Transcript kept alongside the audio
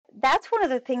that's one of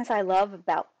the things I love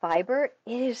about fiber.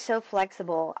 It is so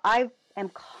flexible. I am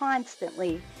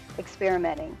constantly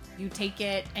experimenting. You take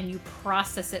it and you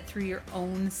process it through your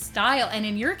own style, and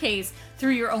in your case,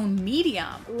 through your own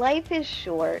medium. Life is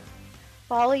short.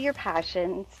 Follow your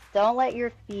passions. Don't let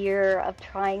your fear of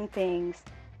trying things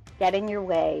get in your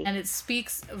way. And it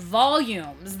speaks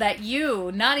volumes that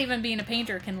you, not even being a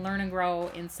painter, can learn and grow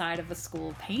inside of a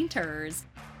school of painters.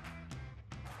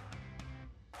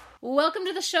 Welcome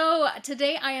to the show.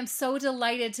 Today I am so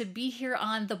delighted to be here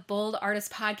on the Bold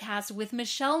Artist Podcast with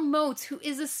Michelle Moats, who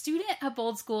is a student at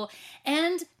Bold School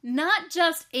and not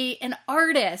just an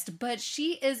artist, but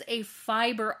she is a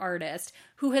fiber artist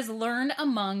who has learned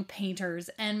among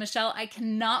painters. And Michelle, I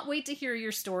cannot wait to hear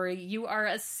your story. You are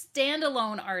a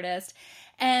standalone artist,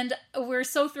 and we're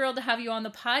so thrilled to have you on the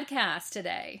podcast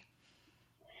today.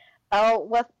 Oh,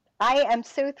 well, I am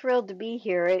so thrilled to be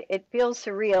here. It feels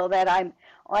surreal that I'm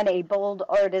on a Bold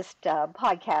Artist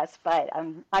podcast, but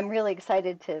I'm really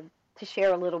excited to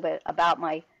share a little bit about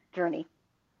my journey.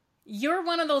 You're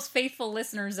one of those faithful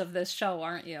listeners of this show,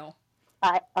 aren't you?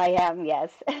 I am,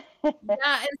 yes. Yeah,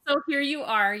 and so here you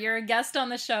are. You're a guest on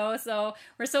the show, so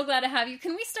we're so glad to have you.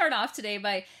 Can we start off today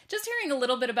by just hearing a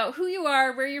little bit about who you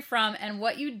are, where you're from, and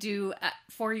what you do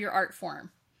for your art form?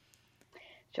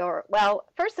 Sure. Well,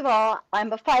 first of all,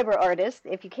 I'm a fiber artist,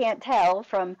 if you can't tell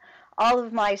from all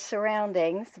of my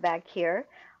surroundings back here.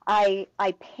 I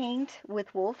paint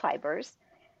with wool fibers.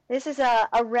 This is a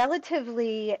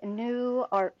relatively new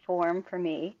art form for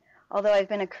me, although I've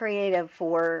been a creative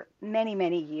for many,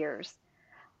 many years.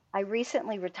 I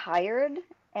recently retired,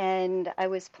 and I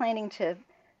was planning to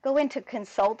go into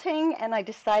consulting, and I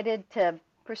decided to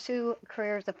pursue a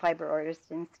career as a fiber artist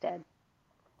instead.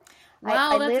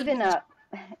 Wow, I live in a...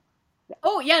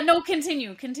 Oh, yeah, no,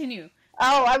 continue.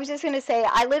 Oh, I was just going to say,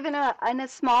 I live in a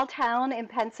small town in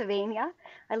Pennsylvania.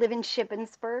 I live in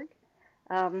Shippensburg,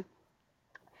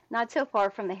 not so far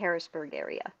from the Harrisburg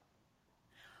area.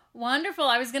 Wonderful.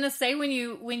 I was going to say, when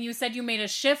you said you made a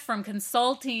shift from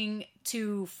consulting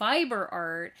to fiber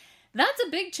art, that's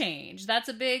a big change. That's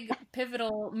a big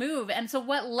pivotal move. And so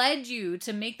what led you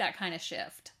to make that kind of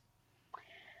shift?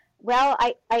 Well,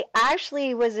 I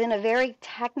actually was in a very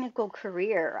technical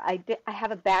career. I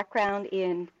have a background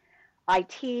in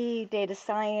IT, data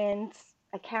science,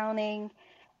 accounting,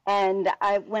 and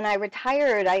when I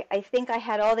retired, I think I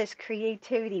had all this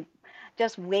creativity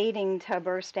just waiting to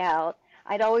burst out.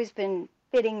 I'd always been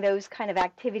fitting those kind of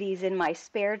activities in my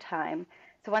spare time.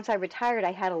 So once I retired,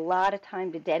 I had a lot of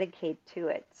time to dedicate to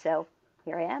it. So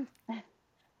here I am.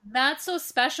 That's so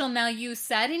special. Now, you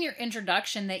said in your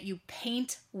introduction that you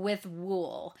paint with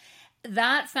wool.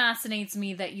 That fascinates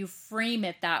me that you frame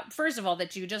it that, first of all,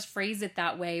 that you just phrase it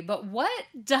that way. But what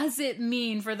does it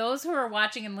mean for those who are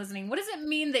watching and listening? What does it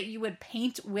mean that you would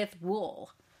paint with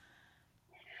wool?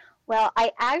 Well,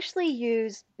 I actually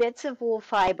use bits of wool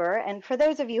fiber, and for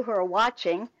those of you who are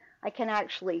watching, I can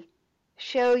actually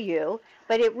show you,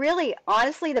 but it really,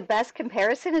 honestly, the best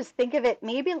comparison is think of it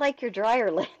maybe like your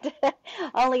dryer lint,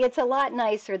 only it's a lot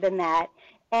nicer than that.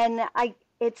 And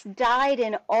it's dyed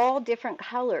in all different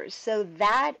colors, so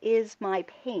that is my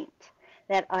paint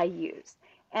that I use.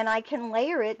 And I can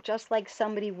layer it just like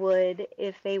somebody would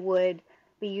if they would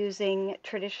be using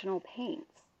traditional paints.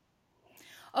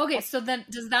 Okay, so then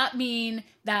does that mean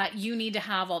that you need to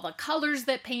have all the colors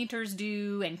that painters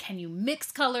do? And can you mix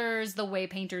colors the way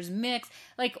painters mix?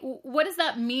 Like, what does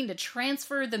that mean to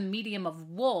transfer the medium of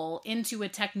wool into a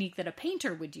technique that a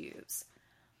painter would use?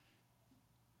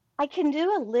 I can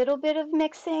do a little bit of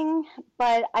mixing,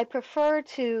 but I prefer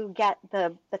to get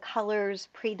the colors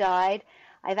pre-dyed.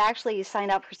 I've actually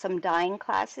signed up for some dyeing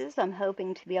classes. I'm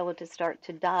hoping to be able to start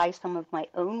to dye some of my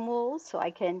own wools so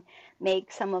I can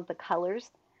make some of the colors.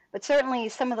 But certainly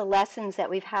some of the lessons that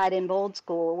we've had in Bold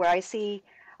School, where I see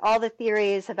all the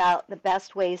theories about the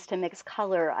best ways to mix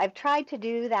color, I've tried to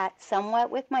do that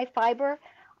somewhat with my fiber.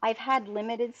 I've had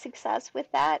limited success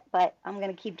with that, but I'm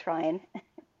going to keep trying.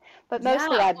 But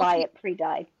mostly I buy it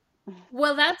pre-dyed.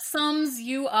 Well, that sums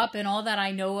you up, and all that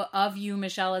I know of you,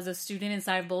 Michelle, as a student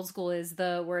inside of Bold School is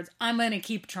the words, I'm going to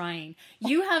keep trying.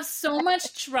 You have so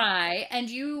much try, and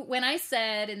when I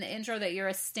said in the intro that you're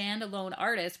a standalone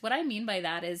artist, what I mean by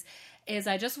that is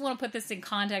I just want to put this in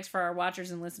context for our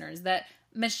watchers and listeners, that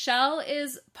Michelle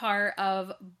is part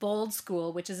of Bold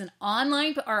School, which is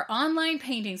our online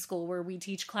painting school where we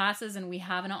teach classes, and we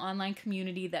have an online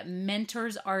community that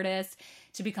mentors artists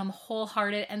to become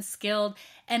wholehearted and skilled.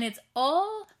 And it's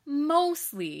all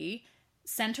mostly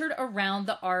centered around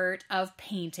the art of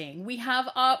painting. We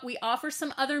offer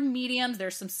some other mediums.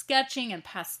 There's some sketching, and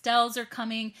pastels are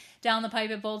coming down the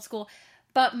pipe at Bold School.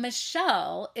 But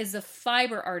Michelle is a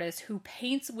fiber artist who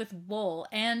paints with wool.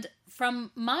 And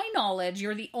from my knowledge,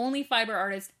 you're the only fiber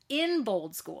artist in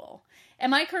Bold School.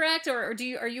 Am I correct? Or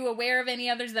are you aware of any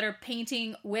others that are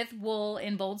painting with wool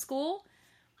in Bold School?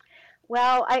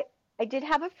 Well, I did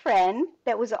have a friend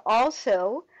that was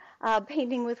also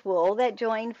painting with wool that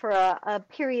joined for a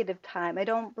period of time. I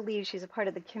don't believe she's a part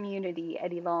of the community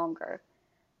any longer.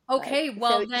 But Okay,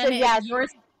 well so then yes.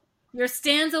 your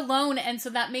stands alone, and so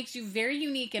that makes you very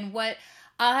unique. And what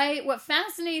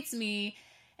fascinates me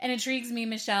and intrigues me,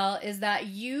 Michelle, is that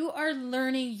you are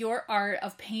learning your art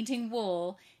of painting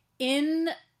wool in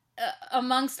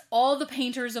amongst all the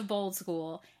painters of Bold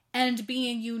School, and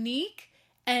being unique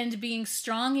and being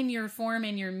strong in your form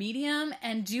and your medium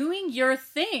and doing your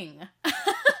thing.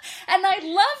 And I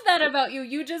love that about you.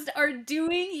 You just are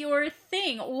doing your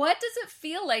thing. What does it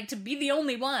feel like to be the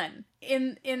only one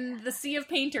in the sea of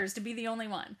painters, to be the only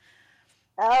one?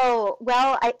 Oh,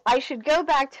 well, I should go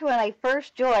back to when I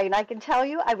first joined. I can tell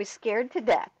you I was scared to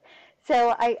death.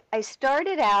 So I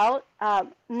started out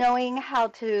knowing how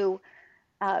to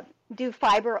uh, do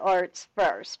fiber arts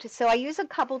first. So I use a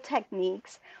couple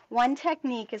techniques. One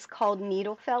technique is called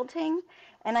needle felting,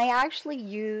 and I actually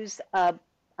use a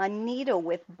needle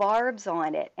with barbs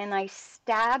on it, and I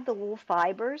stab the wool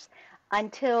fibers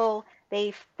until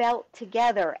they felt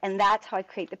together, and that's how I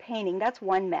create the painting. That's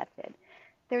one method.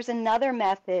 There's another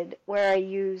method where I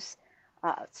use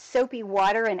soapy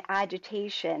water and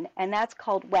agitation, and that's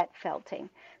called wet felting.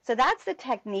 So that's the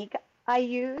technique I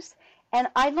use, and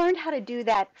I learned how to do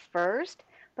that first,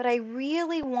 but I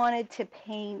really wanted to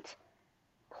paint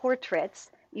portraits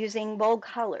using bold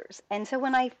colors. And so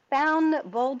when I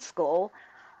found Bold School,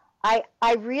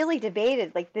 I really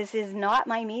debated, like, this is not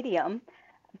my medium,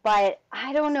 but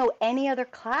I don't know any other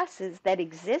classes that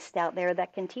exist out there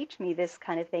that can teach me this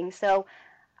kind of thing. So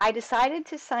I decided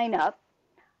to sign up.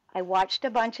 I watched a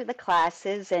bunch of the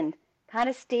classes and kind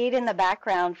of stayed in the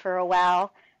background for a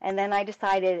while. And then I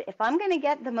decided, if I'm going to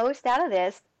get the most out of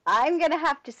this, I'm going to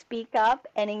have to speak up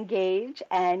and engage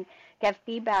and get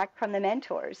feedback from the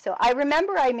mentors. So I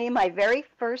remember I made my very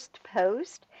first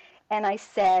post and I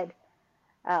said,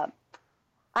 uh,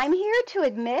 I'm here to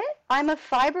admit I'm a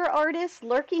fiber artist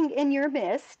lurking in your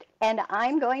midst, and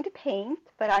I'm going to paint,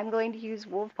 but I'm going to use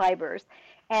wool fibers.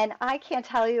 And I can't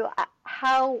tell you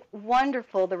how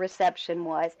wonderful the reception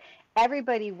was.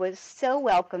 Everybody was so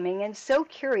welcoming and so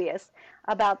curious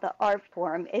about the art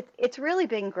form. It's really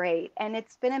been great, and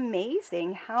it's been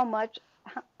amazing how much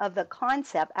of the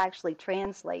concept actually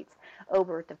translates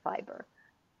over to fiber.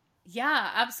 Yeah,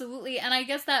 absolutely. And I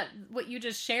guess that what you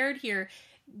just shared here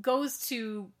goes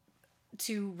to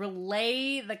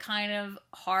relay the kind of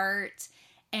heart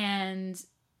and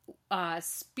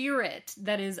spirit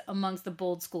that is amongst the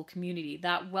Bold School community,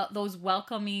 that those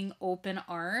welcoming open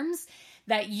arms,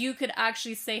 that you could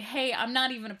actually say, hey, I'm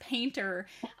not even a painter.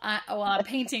 Well, I'm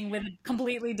painting with a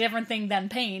completely different thing than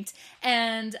paint.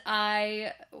 And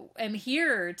I am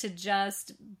here to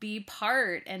just be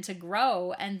part and to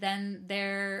grow. And then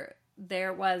there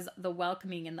was the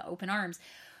welcoming and the open arms.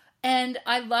 And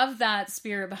I love that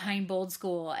spirit behind Bold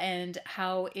School, and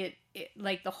how it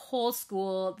like the whole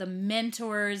school, the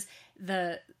mentors,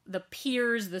 the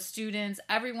peers, the students,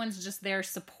 everyone's just there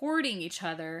supporting each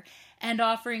other and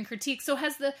offering critique. So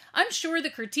I'm sure the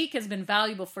critique has been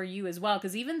valuable for you as well,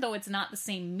 because even though it's not the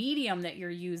same medium that you're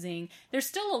using, there's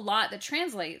still a lot that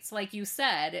translates. Like you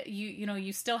said,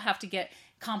 you still have to get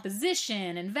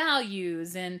composition and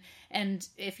values, and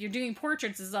if you're doing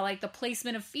portraits, is like the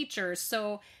placement of features.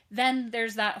 So then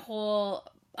there's that whole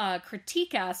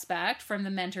critique aspect from the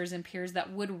mentors and peers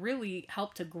that would really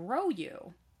help to grow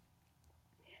you.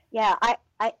 Yeah,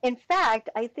 in fact,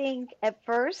 I think at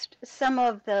first some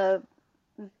of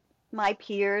my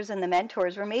peers and the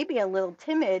mentors were maybe a little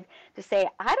timid to say,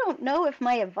 I don't know if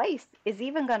my advice is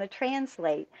even going to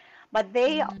translate, but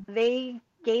Mm-hmm. they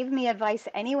gave me advice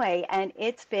anyway, and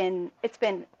it's been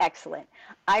excellent.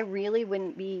 I really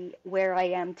wouldn't be where I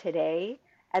am today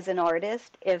as an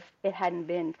artist if it hadn't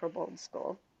been for Bold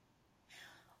School.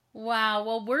 Wow.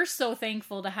 Well, we're so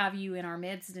thankful to have you in our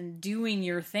midst and doing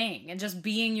your thing and just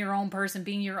being your own person,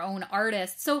 being your own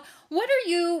artist. So, what are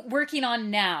you working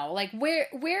on now? Like where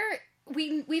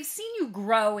we've seen you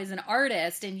grow as an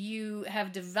artist, and you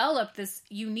have developed this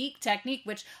unique technique,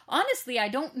 which honestly I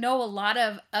don't know a lot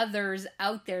of others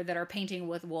out there that are painting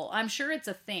with wool. I'm sure it's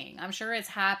a thing. I'm sure it's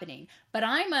happening, but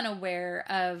I'm unaware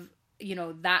of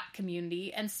that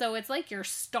community. And so it's like you're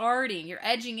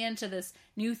edging into this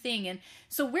new thing. And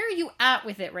so where are you at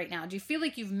with it right now? Do you feel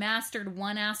like you've mastered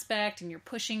one aspect and you're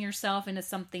pushing yourself into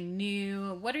something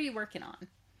new? What are you working on?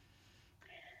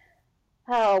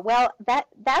 Oh, well,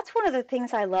 that's one of the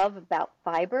things I love about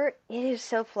fiber. It is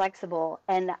so flexible,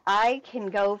 and I can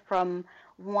go from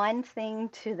one thing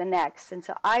to the next. And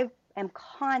so I am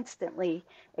constantly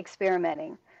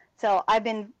experimenting. So I've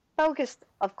been focused,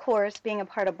 of course, being a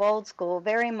part of Bold School,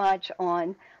 very much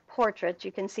on portraits.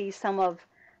 You can see some of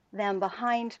them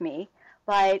behind me.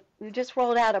 But we just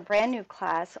rolled out a brand new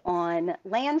class on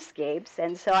landscapes,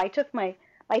 and so I took my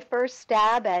first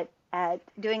stab at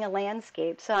doing a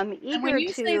landscape. So I'm And when eager you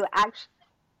say to actually.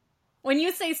 when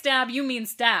you say stab, you mean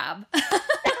stab.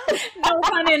 No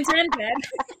pun intended.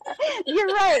 You're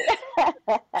right.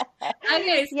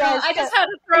 Okay, so Yes. I So, just had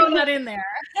to throw that in there.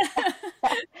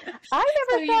 I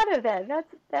So never you, thought of that.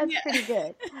 That's yeah. pretty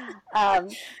good.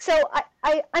 So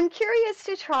I'm curious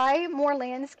to try more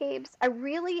landscapes. I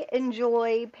really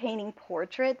enjoy painting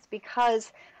portraits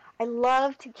because I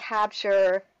love to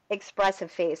capture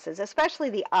expressive faces, especially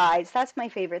the eyes. That's my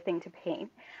favorite thing to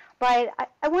paint. But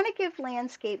I want to give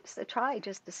landscapes a try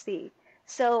just to see.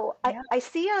 So Yeah. I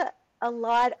see a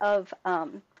lot of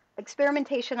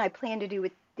experimentation I plan to do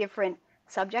with different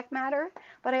subject matter,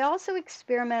 but I also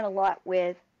experiment a lot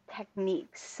with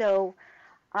techniques. So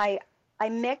I I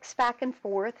mix back and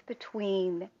forth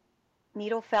between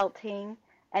needle felting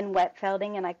and wet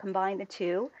felting, and I combine the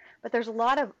two. But there's a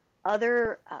lot of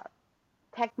other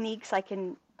techniques I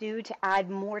can do to add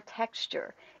more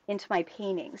texture into my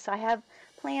paintings. So I have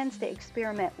plans to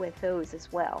experiment with those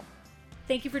as well.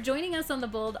 Thank you for joining us on the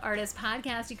Bold Artist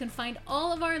Podcast. You can find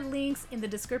all of our links in the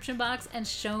description box and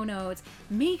show notes.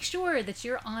 Make sure that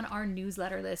you're on our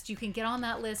newsletter list. You can get on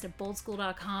that list at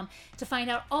boldschool.com to find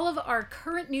out all of our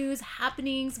current news,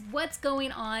 happenings, what's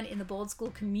going on in the Bold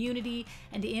School community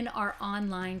and in our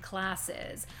online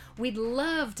classes. We'd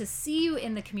love to see you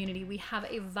in the community. We have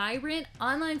a vibrant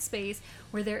online space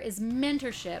where there is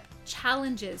mentorship,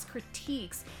 challenges,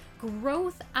 critiques,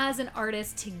 growth as an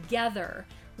artist together.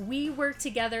 We work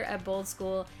together at Bold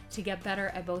School to get better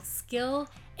at both skill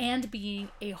and being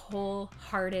a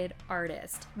wholehearted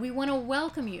artist. We want to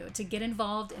welcome you to get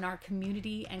involved in our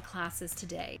community and classes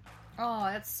today. Oh,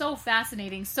 that's so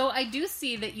fascinating. So I do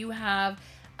see that you have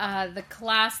the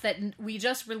class that we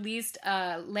just released,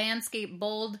 Landscape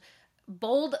Bold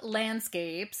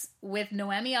Landscapes with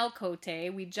Noemi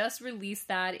Alcote. We just released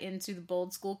that into the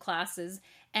Bold School classes.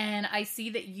 And I see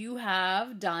that you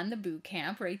have done the boot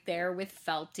camp right there with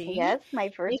felting. Yes, It's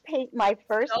my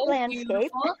first so landscape.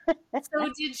 beautiful. So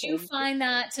did you Thank you. find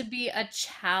that to be a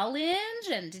challenge?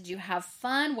 And did you have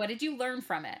fun? What did you learn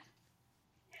from it?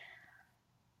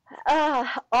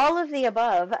 All of the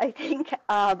above. I think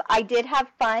I did have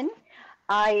fun.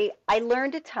 I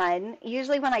learned a ton.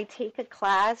 Usually when I take a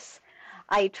class,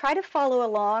 I try to follow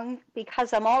along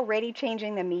because I'm already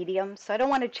changing the medium, so I don't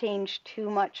want to change too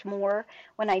much more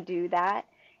when I do that.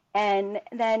 And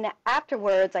then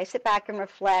afterwards, I sit back and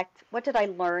reflect, what did I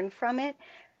learn from it?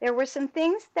 There were some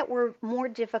things that were more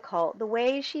difficult. The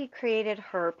way she created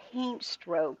her paint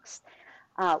strokes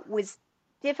was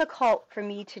difficult for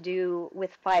me to do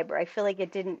with fiber. I feel like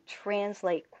it didn't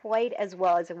translate quite as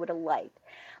well as I would have liked.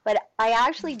 But I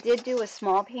actually did do a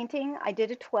small painting. I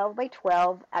did a 12 by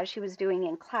 12 as she was doing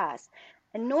in class.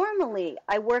 And normally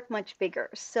I work much bigger.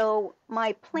 So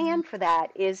my plan for that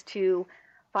is to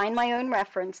find my own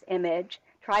reference image,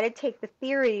 try to take the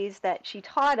theories that she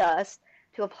taught us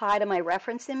to apply to my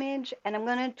reference image, and I'm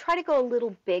going to try to go a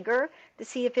little bigger to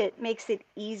see if it makes it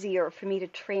easier for me to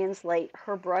translate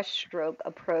her brushstroke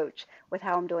approach with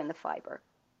how I'm doing the fiber.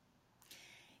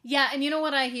 Yeah, and you know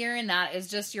what I hear in that is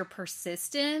just your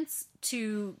persistence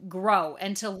to grow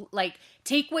and to like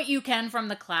take what you can from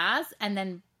the class and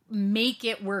then make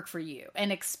it work for you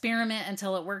and experiment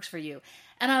until it works for you.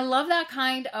 And I love that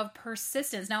kind of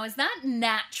persistence. Now, is that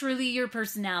naturally your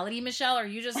personality, Michelle? Or are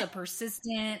you just a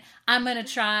persistent, I'm going to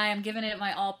try, I'm giving it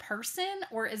my all person?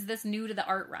 Or is this new to the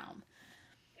art realm?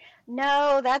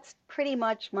 No, that's pretty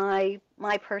much my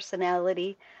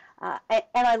personality. And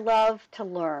I love to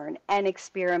learn and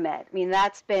experiment. I mean,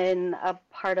 that's been a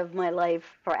part of my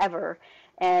life forever.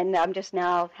 And I'm just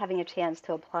now having a chance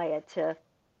to apply it to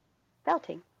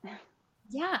felting.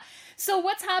 Yeah. So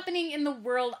what's happening in the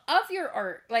world of your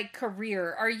art like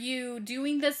career? Are you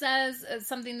doing this as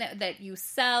something that you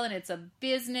sell and it's a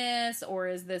business, or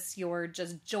is this your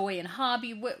just joy and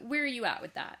hobby? Where are you at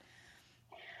with that?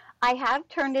 I have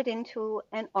turned it into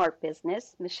an art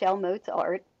business, Michelle Moats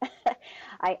Art.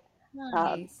 I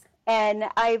um, Nice. and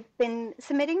I've been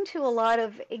submitting to a lot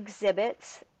of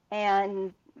exhibits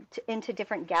and into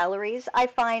different galleries. I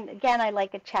find, again, I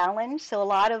like a challenge, so a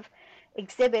lot of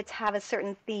exhibits have a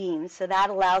certain theme, so that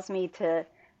allows me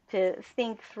to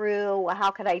think through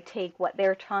how could I take what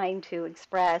they're trying to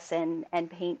express and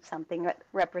paint something that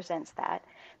represents that.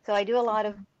 So I do a lot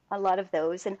of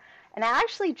those, and I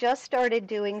actually just started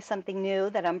doing something new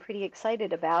that I'm pretty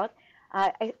excited about.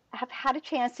 I have had a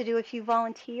chance to do a few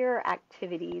volunteer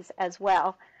activities as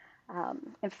well.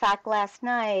 In fact, last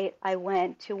night I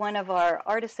went to one of our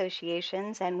art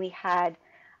associations and we had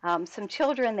some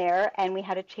children there, and we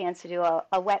had a chance to do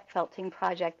a wet felting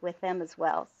project with them as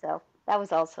well. So that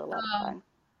was also a lot of Um, fun.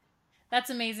 That's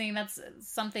amazing. That's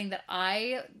something that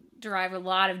I derive a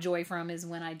lot of joy from is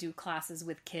when I do classes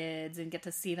with kids and get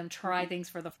to see them try Mhm. things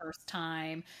for the first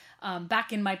time.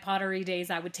 Back in my pottery days,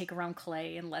 I would take around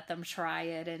clay and let them try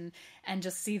it and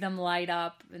just see them light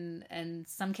up. And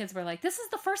some kids were like, "This is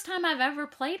the first time I've ever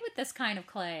played with this kind of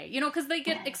clay," because they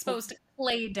get exposed to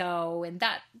clay dough and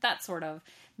that sort of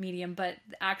medium, but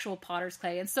actual potter's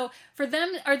clay. And so for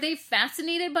them, are they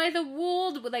fascinated by the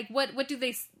wool? Like, what do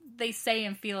they say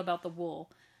and feel about the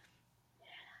wool?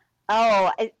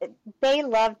 Oh, they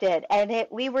loved it, and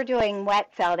we were doing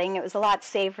wet felting. It was a lot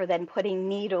safer than putting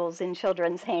needles in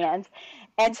children's hands,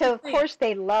 and so of Yeah. course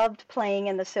they loved playing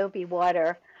in the soapy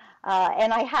water.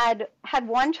 And I had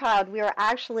one child. We were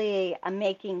actually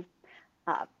making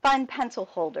fun pencil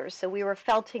holders, so we were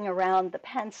felting around the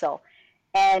pencil,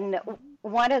 and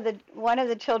one of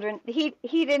the children, he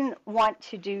didn't want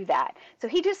to do that, so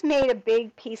he just made a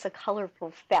big piece of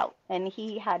colorful felt, and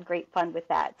he had great fun with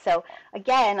that. So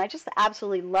again, I just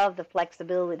absolutely love the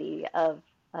flexibility of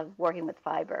working with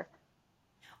fiber.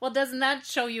 Well, doesn't that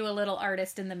show you a little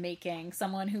artist in the making?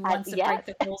 Someone who wants to Yes. break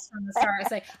the rules from the start and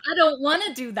say, I don't want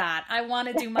to do that. I want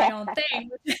to do my own thing.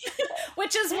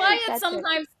 Which is why it's That's it.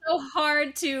 sometimes so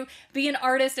hard to be an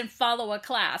artist and follow a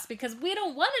class because we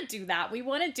don't want to do that. We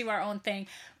want to do our own thing.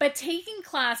 But taking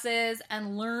classes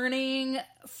and learning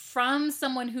from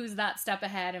someone who's that step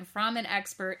ahead and from an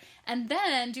expert, and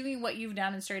then doing what you've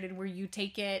demonstrated where you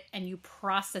take it and you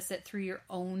process it through your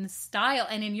own style.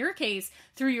 And in your case,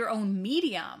 through your own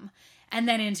medium and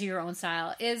then into your own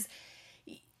style is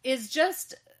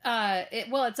just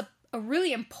it's a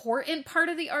really important part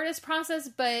of the artist process,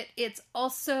 but it's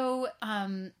also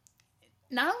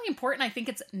not only important, I think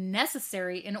it's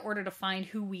necessary in order to find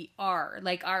who we are,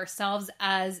 like ourselves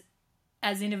as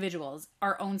individuals,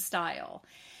 our own style.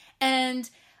 And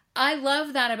I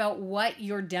love that about what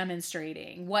you're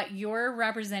demonstrating. What you're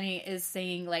representing is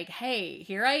saying like, hey,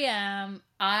 here I am.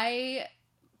 I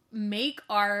make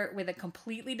art with a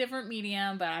completely different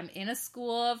medium, but I'm in a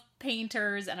school of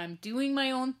painters and I'm doing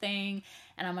my own thing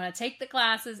and I'm going to take the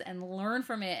classes and learn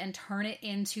from it and turn it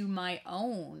into my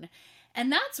own.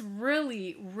 And that's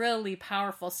really, really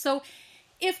powerful. So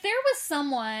if there was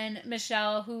someone,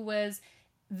 Michelle,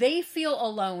 they feel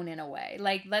alone in a way.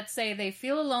 Like, let's say they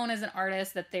feel alone as an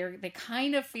artist, that they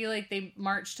kind of feel like they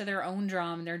march to their own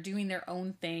drum, they're doing their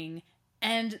own thing,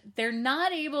 and they're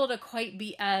not able to quite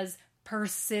be as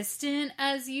persistent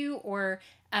as you or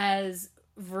as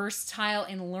versatile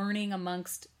in learning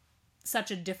amongst such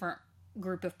a different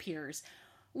group of peers.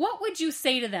 What would you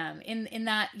say to them in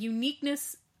that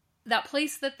uniqueness, that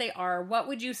place that they are? What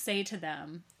would you say to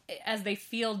them as they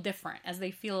feel different, as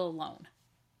they feel alone?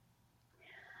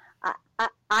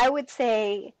 I would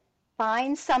say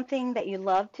find something that you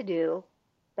love to do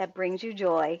that brings you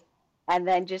joy, and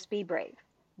then just be brave,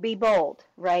 be bold,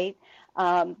 right?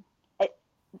 Um,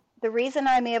 the reason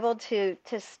I'm able to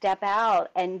step out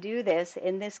and do this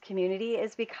in this community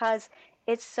is because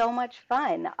it's so much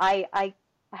fun. I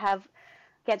have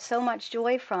get so much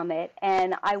joy from it,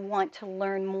 and I want to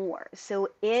learn more. So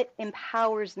it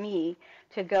empowers me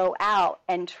to go out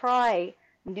and try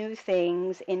new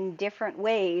things in different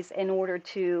ways in order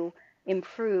to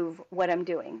improve what I'm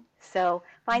doing. So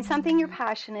find something you're Mm.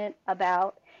 passionate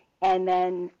about, and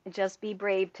then just be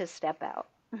brave to step out.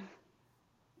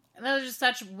 Those are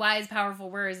such wise,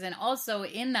 powerful words. And also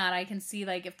in that, I can see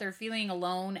like if they're feeling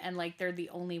alone and like they're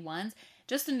the only ones,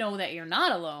 just to know that you're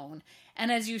not alone.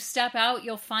 And as you step out,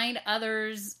 you'll find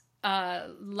others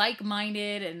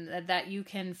like-minded and that you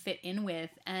can fit in with.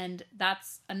 And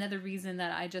that's another reason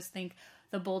that I just think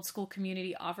the Bold School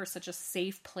community offers such a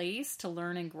safe place to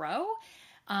learn and grow.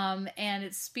 And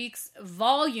it speaks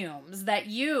volumes that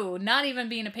you, not even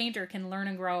being a painter, can learn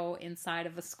and grow inside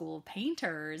of a school of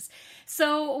painters.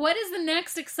 So what is the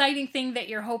next exciting thing that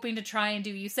you're hoping to try and do?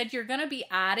 You said you're going to be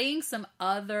adding some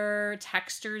other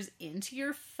textures into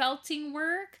your felting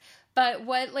work, but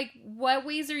what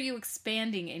ways are you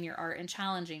expanding in your art and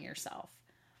challenging yourself?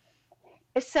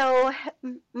 So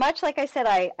much like I said,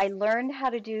 I learned how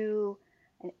to do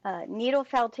needle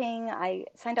felting. I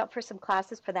signed up for some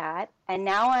classes for that, and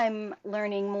now I'm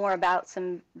learning more about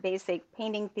some basic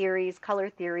painting theories, color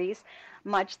theories,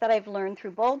 much that I've learned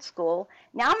through Bold School.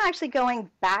 Now I'm actually going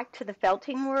back to the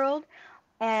felting world,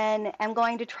 and I'm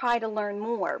going to try to learn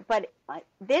more. But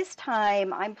this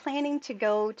time I'm planning to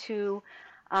go to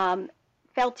um,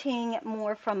 felting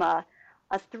more from a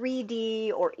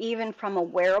 3D or even from a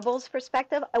wearables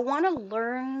perspective. I want to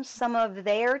learn some of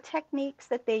their techniques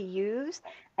that they use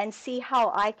and see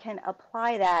how I can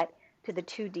apply that to the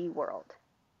 2D world.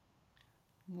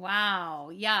 Wow.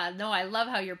 Yeah, no, I love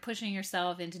how you're pushing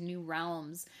yourself into new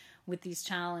realms with these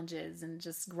challenges and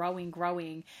just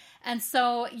growing. And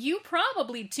so you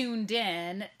probably tuned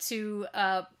in to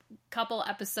a couple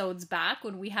episodes back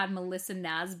when we had Melissa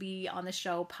Nasby on the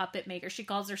show, puppet maker. She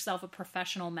calls herself a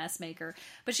professional mess maker,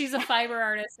 but she's a fiber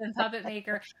artist and puppet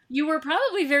maker. You were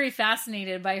probably very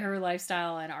fascinated by her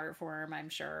lifestyle and art form, I'm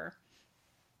sure.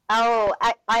 Oh,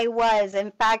 I was.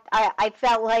 In fact, I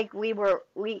felt like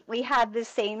we had the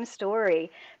same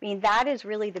story. I mean, that is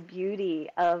really the beauty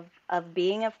of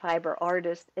being a fiber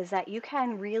artist is that you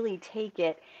can really take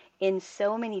it in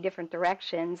so many different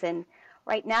directions. And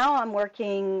right now I'm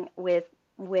working with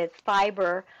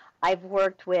fiber. I've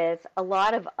worked with a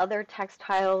lot of other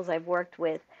textiles. I've worked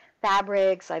with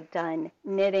fabrics. I've done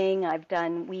knitting. I've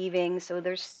done weaving. So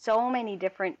there's so many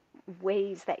different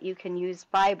ways that you can use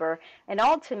fiber, and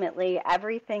ultimately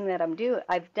everything that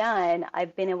I've done,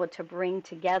 I've been able to bring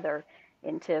together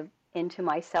into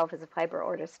myself as a fiber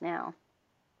artist now.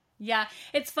 Yeah,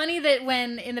 it's funny that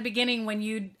when in the beginning when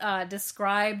you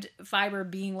described fiber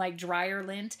being like dryer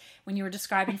lint when you were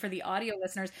describing for the audio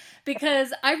listeners,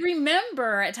 because I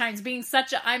remember at times being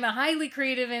I'm a highly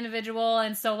creative individual,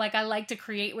 and so like I like to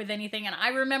create with anything, and I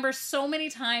remember so many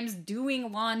times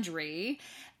doing laundry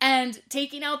and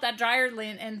taking out that dryer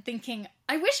lint and thinking,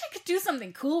 I wish I could do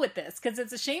something cool with this because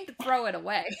it's a shame to throw it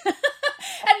away. And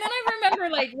then I remember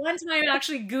like one time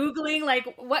actually Googling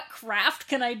like what craft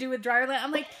can I do with dryer lint?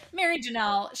 I'm like, Mary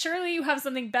Janelle, surely you have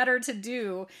something better to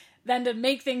do than to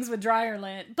make things with dryer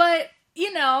lint. But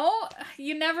you know,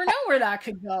 you never know where that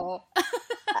could go.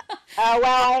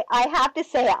 Well, I have to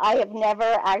say I have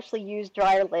never actually used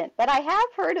dryer lint, but I have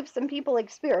heard of some people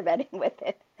experimenting with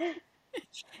it.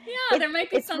 Yeah, there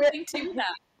might be something to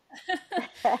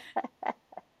that.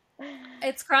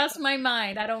 It's crossed my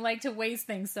mind. I don't like to waste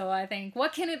things, so I think,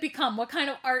 what can it become? What kind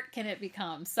of art can it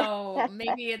become? So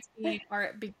maybe it's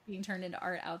being turned into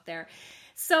art out there.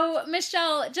 So,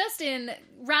 Michelle, just in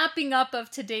wrapping up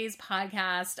of today's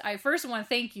podcast, I first want to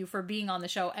thank you for being on the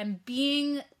show and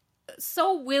being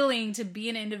so willing to be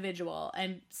an individual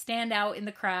and stand out in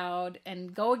the crowd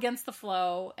and go against the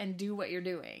flow and do what you're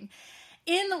doing.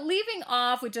 In leaving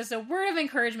off with just a word of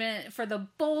encouragement for the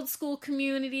Bold School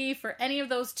community, for any of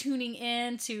those tuning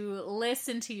in to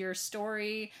listen to your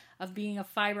story of being a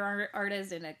fiber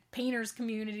artist in a painter's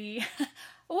community,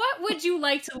 what would you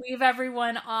like to leave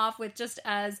everyone off with just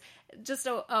as just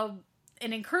an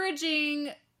encouraging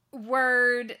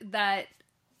word that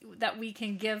we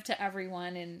can give to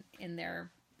everyone in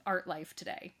their art life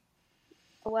today?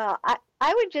 Well,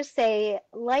 I would just say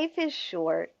life is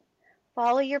short.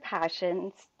 Follow your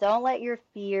passions. Don't let your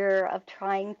fear of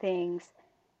trying things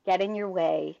get in your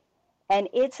way. And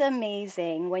it's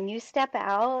amazing when you step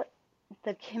out,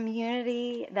 the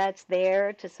community that's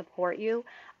there to support you.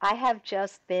 I have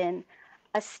just been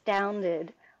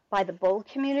astounded by the Bold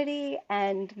community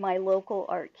and my local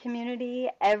art community.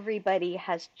 Everybody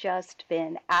has just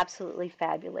been absolutely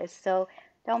fabulous. So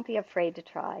don't be afraid to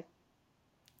try.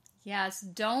 Yes,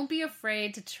 don't be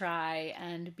afraid to try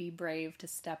and be brave to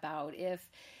step out. If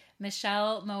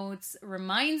Michelle Moats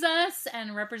reminds us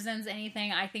and represents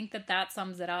anything, I think that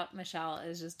sums it up, Michelle,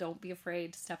 is just don't be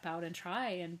afraid to step out and try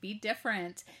and be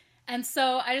different. And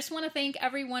so I just want to thank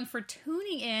everyone for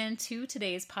tuning in to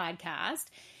today's podcast.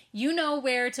 You know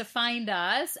where to find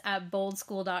us at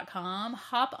boldschool.com.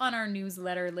 Hop on our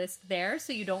newsletter list there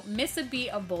so you don't miss a beat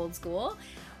of Bold School.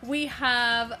 We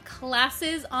have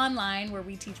classes online where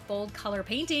we teach bold color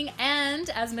painting, and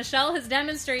as Michelle has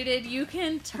demonstrated, you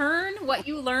can turn what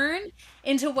you learn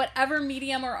into whatever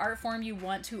medium or art form you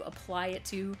want to apply it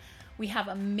to. We have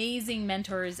amazing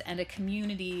mentors and a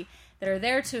community that are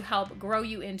there to help grow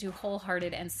you into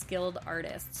wholehearted and skilled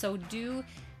artists. So do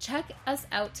check us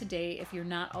out today if you're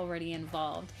not already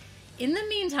involved. In the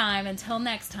meantime, until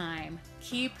next time,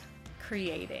 keep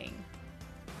creating.